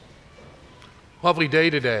Lovely day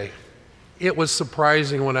today. It was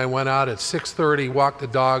surprising when I went out at 6:30, walked the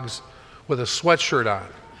dogs with a sweatshirt on.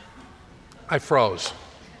 I froze.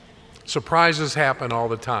 Surprises happen all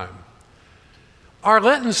the time. Our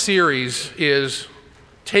Lenten series is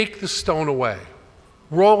Take the Stone Away.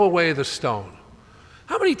 Roll away the stone.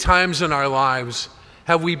 How many times in our lives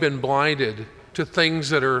have we been blinded to things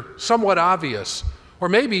that are somewhat obvious, or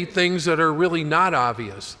maybe things that are really not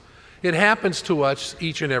obvious? It happens to us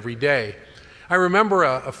each and every day. I remember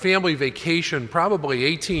a family vacation probably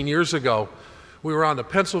 18 years ago. We were on the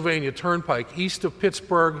Pennsylvania Turnpike east of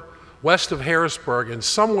Pittsburgh, west of Harrisburg, and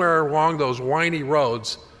somewhere along those windy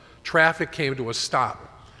roads, traffic came to a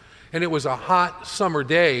stop. And it was a hot summer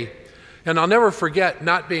day, and I'll never forget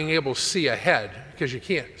not being able to see ahead, because you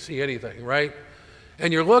can't see anything, right?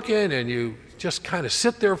 And you're looking, and you just kind of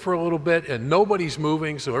sit there for a little bit, and nobody's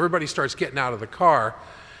moving, so everybody starts getting out of the car.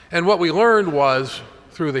 And what we learned was,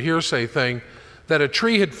 through the hearsay thing, that a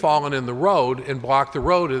tree had fallen in the road and blocked the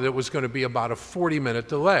road, and it was going to be about a 40-minute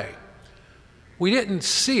delay. We didn't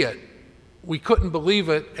see it, we couldn't believe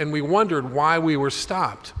it, and we wondered why we were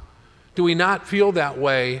stopped. Do we not feel that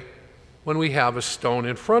way when we have a stone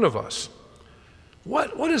in front of us?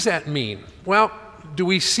 What does that mean? Well, do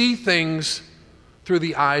we see things through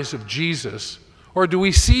the eyes of Jesus, or do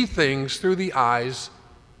we see things through the eyes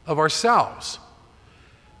of ourselves?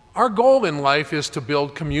 Our goal in life is to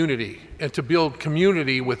build community, and to build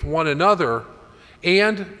community with one another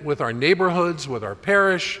and with our neighborhoods, with our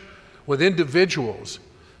parish, with individuals.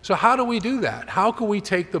 So how do we do that? How can we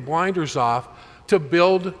take the blinders off to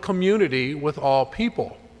build community with all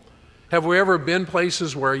people? Have we ever been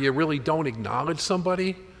places where you really don't acknowledge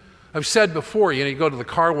somebody? I've said before, you go to the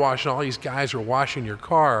car wash and all these guys are washing your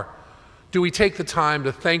car. Do we take the time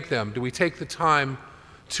to thank them? Do we take the time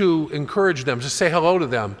to encourage them, to say hello to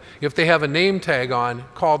them? If they have a name tag on,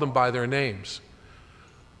 call them by their names.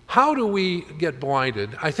 How do we get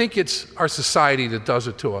blinded? I think it's our society that does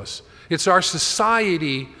it to us. It's our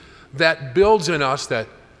society that builds in us that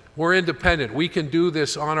we're independent, we can do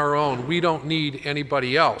this on our own, we don't need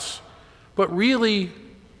anybody else. But really,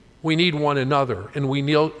 we need one another, and we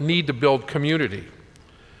need to build community.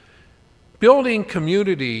 Building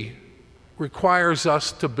community requires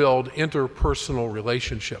us to build interpersonal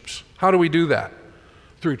relationships. How do we do that?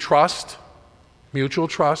 Through trust, mutual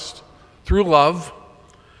trust, through love,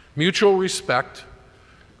 mutual respect,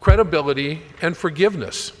 credibility, and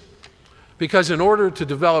forgiveness. Because in order to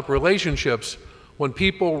develop relationships, when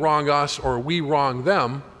people wrong us or we wrong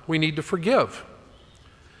them, we need to forgive.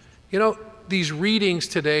 These readings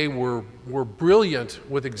today were brilliant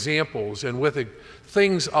with examples and with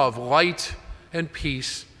things of light and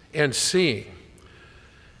peace and seeing.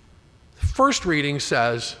 The first reading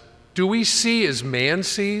says, do we see as man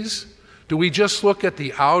sees? Do we just look at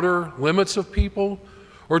the outer limits of people?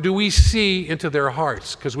 Or do we see into their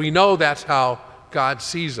hearts? Because we know that's how God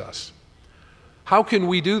sees us. How can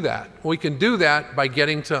we do that? We can do that by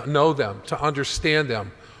getting to know them, to understand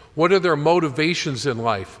them. What are their motivations in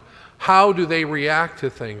life? How do they react to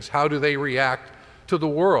things? How do they react to the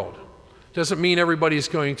world? Doesn't mean everybody's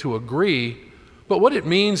going to agree, but what it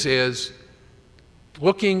means is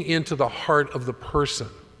looking into the heart of the person.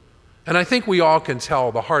 And I think we all can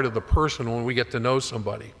tell the heart of the person when we get to know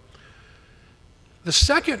somebody. The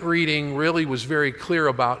second reading really was very clear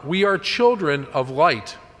about we are children of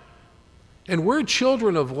light. And we're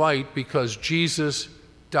children of light because Jesus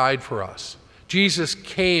died for us. Jesus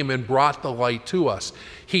came and brought the light to us.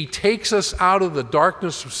 He takes us out of the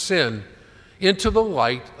darkness of sin into the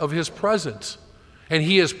light of his presence. And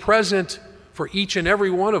he is present for each and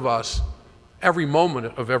every one of us every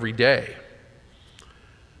moment of every day.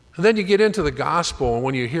 And then you get into the gospel, and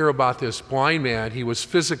when you hear about this blind man, he was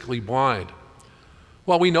physically blind.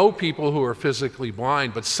 Well, we know people who are physically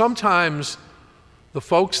blind, but sometimes the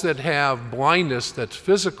folks that have blindness that's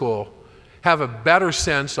physical have a better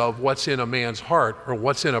sense of what's in a man's heart or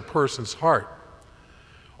what's in a person's heart.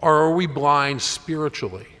 Or are we blind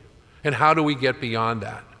spiritually? And how do we get beyond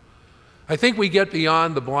that? I think we get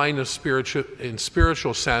beyond the blindness in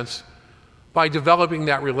spiritual sense by developing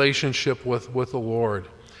that relationship with the Lord.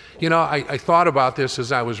 I thought about this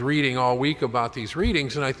as I was reading all week about these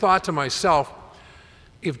readings, and I thought to myself,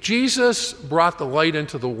 if Jesus brought the light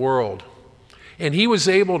into the world, and he was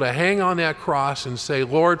able to hang on that cross and say,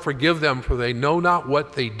 Lord, forgive them, for they know not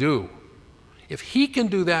what they do. If he can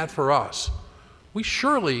do that for us, we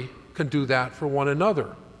surely can do that for one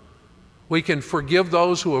another. We can forgive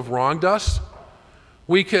those who have wronged us.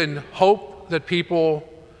 We can hope that people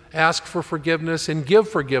ask for forgiveness and give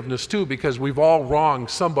forgiveness too, because we've all wronged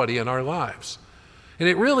somebody in our lives. And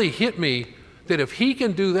it really hit me that if he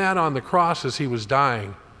can do that on the cross as he was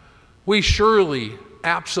dying, we surely,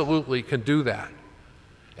 absolutely can do that.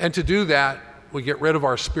 And to do that, we get rid of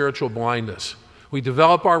our spiritual blindness. We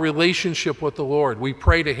develop our relationship with the Lord. We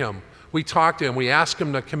pray to him. We talk to him. We ask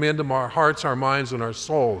him to come into our hearts, our minds, and our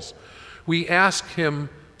souls. We ask him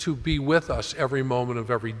to be with us every moment of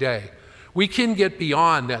every day. We can get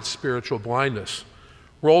beyond that spiritual blindness.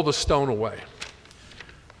 Roll the stone away.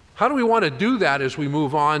 How do we want to do that as we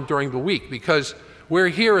move on during the week? Because we're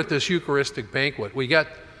here at this Eucharistic banquet. We get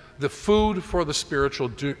the food for the spiritual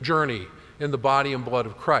journey in the body and blood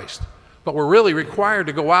of Christ. But we're really required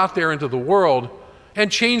to go out there into the world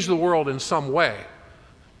and change the world in some way.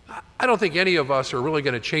 I don't think any of us are really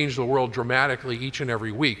going to change the world dramatically each and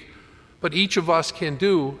every week, but each of us can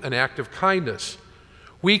do an act of kindness.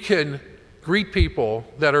 We can greet people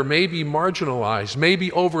that are maybe marginalized,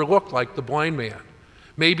 maybe overlooked like the blind man,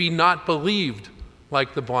 maybe not believed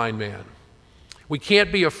like the blind man. We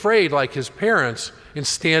can't be afraid like his parents and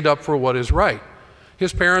stand up for what is right.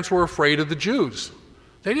 His parents were afraid of the Jews.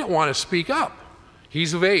 They didn't want to speak up.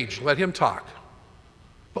 He's of age, let him talk.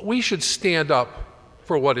 But we should stand up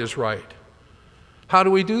for what is right. How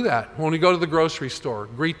do we do that? When we go to the grocery store,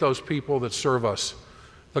 greet those people that serve us,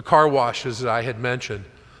 the car washes that I had mentioned,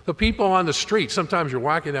 the people on the street. Sometimes you're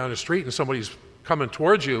walking down the street and somebody's coming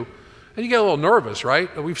towards you and you get a little nervous, right?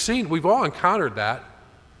 We've all encountered that.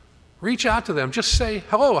 Reach out to them, just say,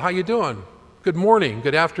 hello, how you doing? Good morning,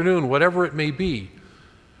 good afternoon, whatever it may be.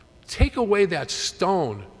 Take away that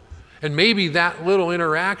stone, and maybe that little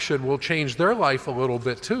interaction will change their life a little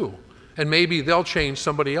bit too. And maybe they'll change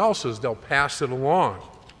somebody else's, they'll pass it along.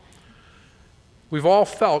 We've all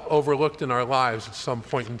felt overlooked in our lives at some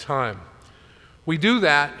point in time. We do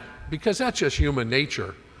that because that's just human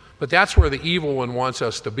nature, but that's where the evil one wants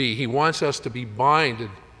us to be. He wants us to be blinded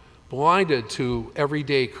to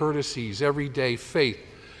everyday courtesies, everyday faith,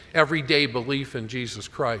 everyday belief in Jesus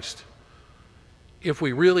Christ. If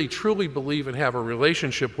we really truly believe and have a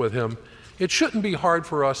relationship with him, it shouldn't be hard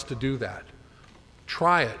for us to do that.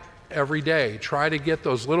 Try it every day. Try to get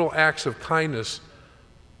those little acts of kindness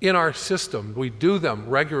in our system. We do them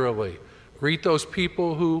regularly. Greet those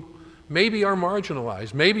people who maybe are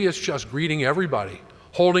marginalized. Maybe it's just greeting everybody,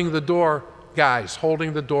 holding the door, guys,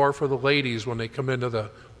 holding the door for the ladies when they come into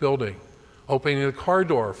the building, opening the car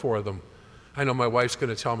door for them. I know my wife's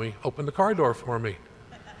going to tell me, open the car door for me.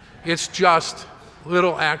 It's just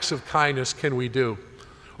little acts of kindness can we do.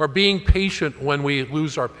 Or being patient when we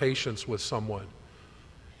lose our patience with someone.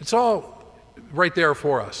 It's all right there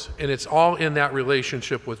for us, and it's all in that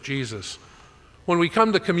relationship with Jesus. When we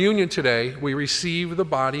come to communion today, we receive the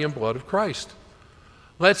body and blood of Christ.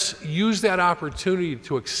 Let's use that opportunity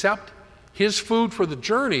to accept his food for the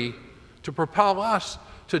journey to propel us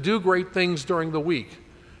to do great things during the week.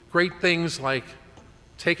 Great things like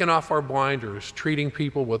taking off our blinders, treating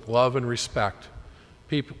people with love and respect,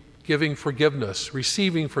 giving forgiveness,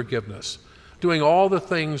 receiving forgiveness, doing all the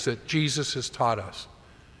things that Jesus has taught us.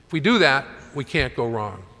 If we do that, we can't go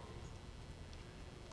wrong.